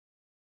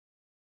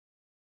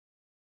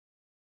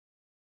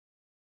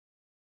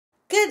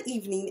Good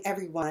evening,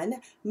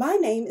 everyone. My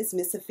name is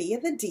Miss Sophia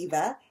the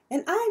Diva,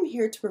 and I am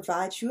here to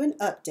provide you an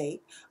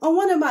update on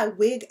one of my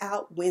Wig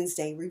Out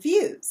Wednesday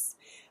reviews.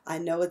 I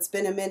know it's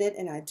been a minute,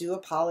 and I do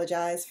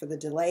apologize for the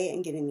delay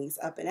in getting these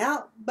up and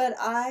out, but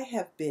I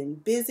have been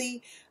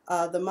busy.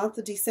 The month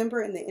of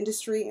December in the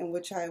industry in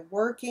which I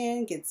work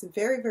in gets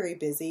very, very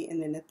busy,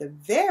 and then at the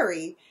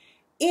very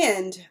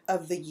end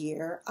of the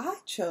year, I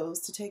chose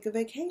to take a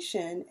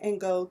vacation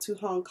and go to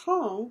Hong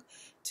Kong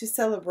to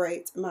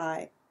celebrate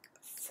my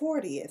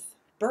 40th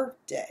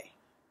birthday,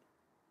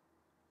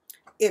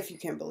 if you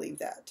can believe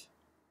that.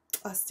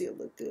 I still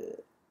look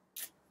good.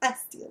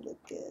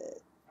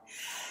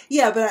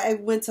 Yeah, but I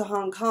went to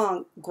Hong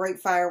Kong. Great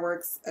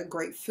fireworks,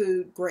 great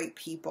food, great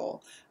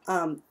people.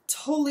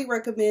 Totally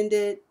recommend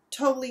it.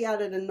 Totally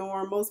out of the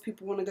norm. Most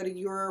people want to go to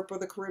Europe or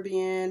the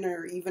Caribbean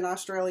or even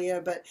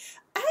Australia, but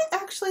I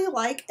actually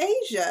like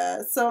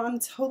Asia. So I'm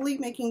totally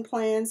making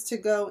plans to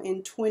go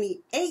in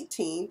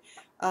 2018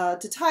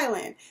 to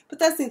Thailand. But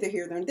that's neither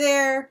here nor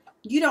there.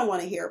 You don't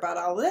want to hear about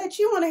all of that.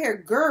 You want to hear,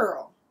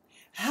 girl,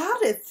 how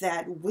did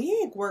that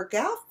wig work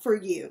out for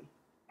you?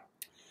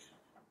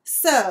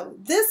 So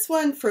this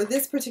one, for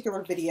this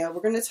particular video,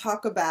 we're going to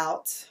talk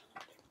about,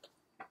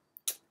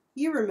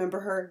 you remember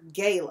her,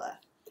 Gala.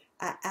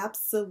 I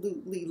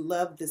absolutely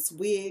love this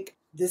wig.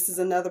 This is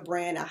another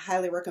brand I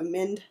highly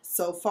recommend.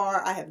 So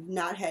far, I have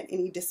not had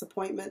any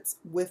disappointments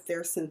with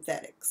their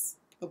synthetics.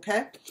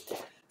 Okay,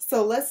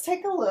 so let's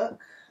take a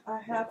look. I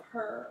have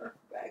her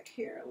back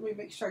here. Let me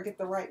make sure I get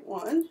the right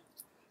one.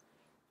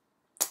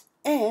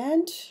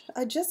 And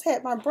I just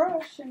had my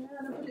brush, and now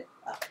I'm put it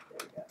up. There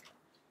we go.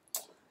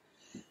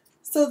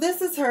 So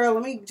this is her.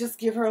 Let me just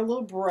give her a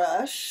little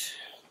brush.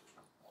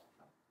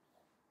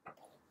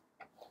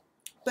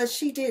 But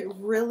she did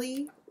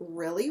really,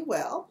 really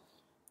well.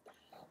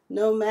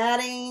 No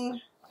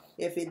matting.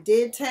 If it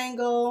did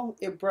tangle,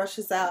 it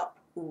brushes out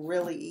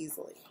really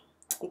easily.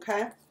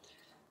 Okay?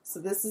 So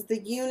this is the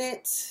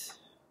unit.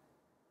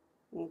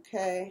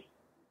 Okay.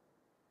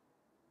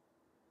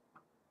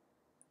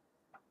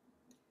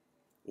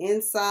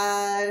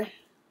 Inside.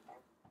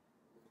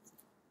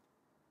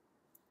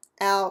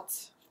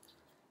 Out.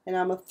 And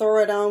I'm going to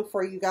throw it on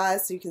for you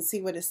guys so you can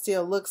see what it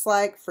still looks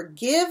like.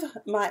 Forgive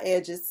my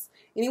edges.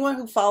 Anyone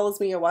who follows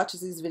me or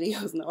watches these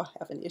videos know I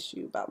have an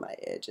issue about my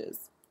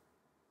edges.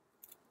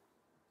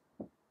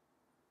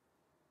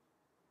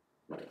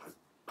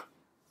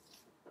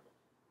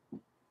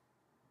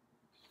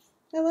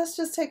 Now let's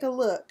just take a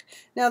look.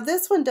 Now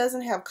this one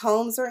doesn't have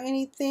combs or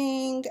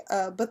anything,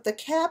 but the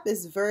cap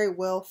is very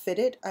well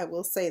fitted, I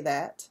will say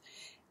that.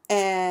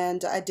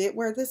 And I did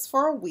wear this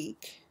for a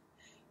week.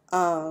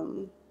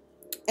 And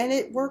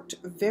it worked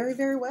very,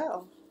 very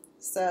well.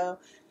 So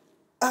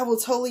I will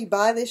totally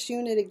buy this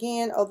unit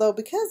again, although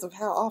because of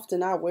how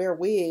often I wear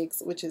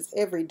wigs, which is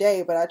every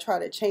day, but I try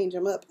to change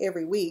them up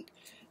every week,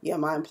 yeah,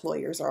 my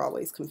employers are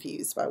always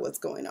confused by what's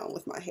going on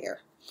with my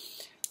hair.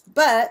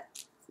 But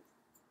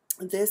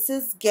this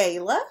is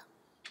Gala.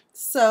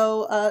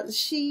 So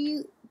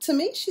to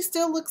me, she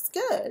still looks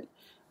good.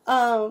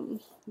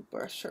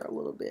 Brush her a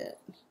little bit.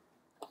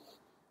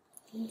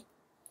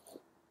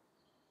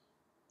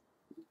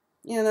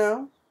 You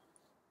know?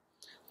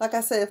 Like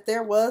I said, if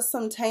there was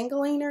some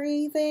tangling or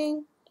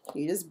anything,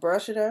 you just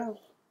brush it out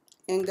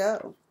and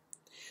go.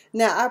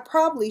 Now, I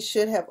probably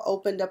should have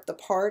opened up the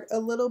part a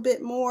little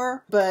bit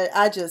more, but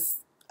I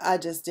just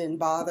didn't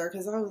bother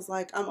because I was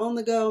like, I'm on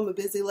the go, I'm a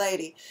busy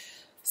lady.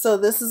 So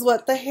this is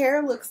what the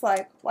hair looks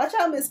like. Watch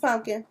out, Miss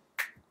Pumpkin.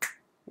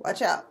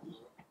 Watch out.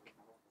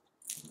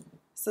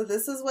 So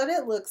this is what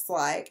it looks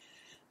like.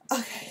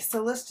 Okay,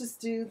 so let's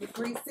just do the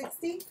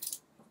 360.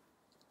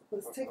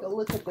 Let's take a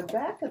look at the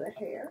back of the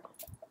hair.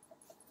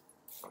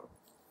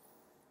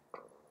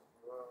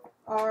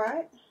 All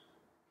right.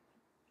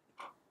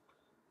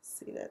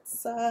 See that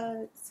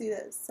side, see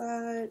that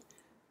side.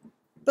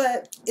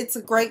 But it's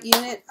a great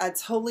unit. I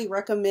totally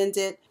recommend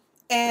it.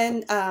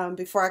 And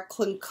before I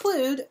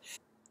conclude,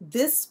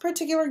 this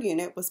particular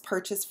unit was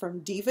purchased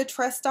from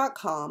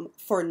Divatress.com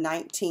for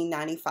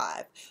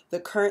 $19.95. The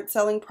current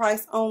selling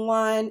price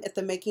online at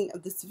the making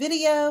of this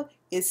video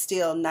is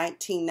still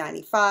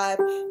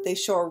 $19.95. They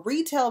show a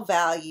retail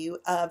value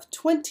of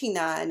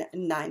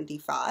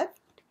 $29.95.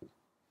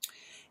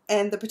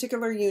 And the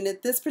particular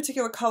unit, this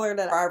particular color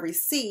that I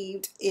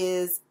received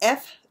is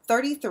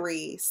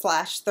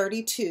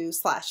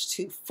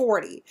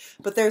F33/32/240.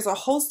 But there's a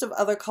host of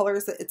other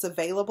colors that it's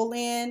available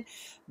in.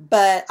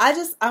 But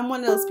I'm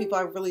one of those people,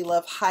 I really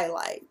love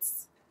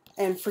highlights.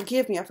 And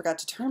forgive me, I forgot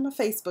to turn my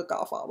Facebook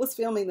off while I was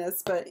filming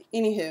this. But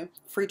anywho,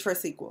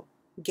 Freetress equal.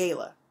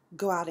 Gala.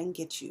 Go out and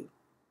get you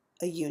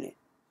a unit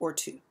or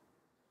two.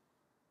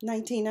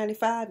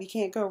 $19.95, you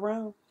can't go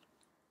wrong.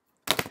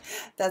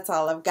 That's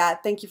all I've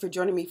got. Thank you for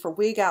joining me for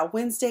Wig Out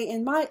Wednesday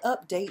and my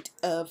update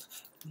of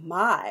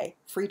my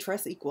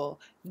Freetress equal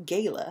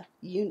Gala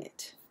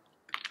unit.